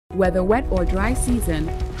Whether wet or dry season,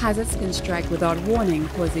 hazards can strike without warning,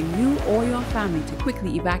 causing you or your family to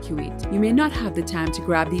quickly evacuate. You may not have the time to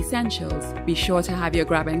grab the essentials. Be sure to have your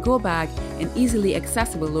grab-and-go bag in easily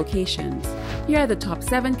accessible locations. Here are the top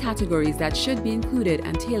 7 categories that should be included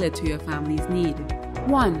and tailored to your family's need.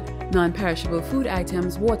 1. Non-perishable food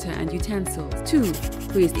items, water and utensils. 2.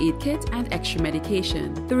 First aid kit and extra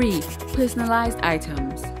medication. 3. Personalized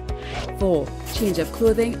items. 4. Change of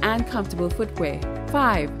clothing and comfortable footwear.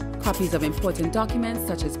 5. Copies of important documents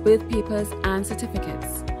such as birth papers and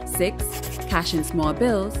certificates. 6. Cash and small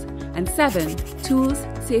bills. And 7. Tools,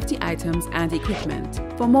 safety items and equipment.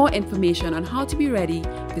 For more information on how to be ready,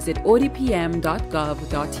 visit odpm.gov.tt.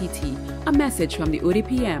 A message from the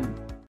ODPM.